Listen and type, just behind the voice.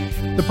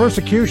The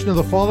persecution of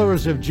the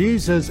followers of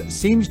Jesus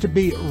seems to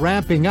be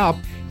ramping up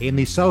in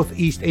the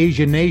Southeast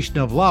Asian nation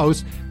of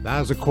Laos.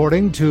 That is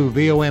according to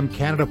VOM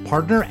Canada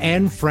partner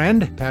and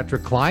friend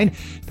Patrick Klein.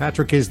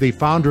 Patrick is the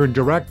founder and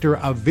director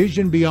of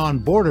Vision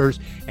Beyond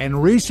Borders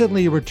and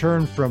recently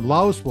returned from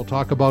Laos. We'll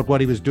talk about what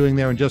he was doing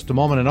there in just a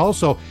moment, and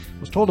also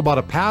was told about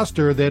a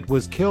pastor that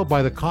was killed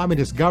by the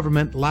communist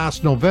government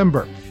last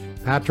November.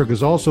 Patrick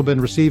has also been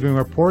receiving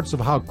reports of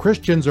how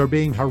Christians are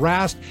being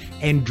harassed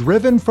and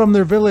driven from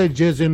their villages in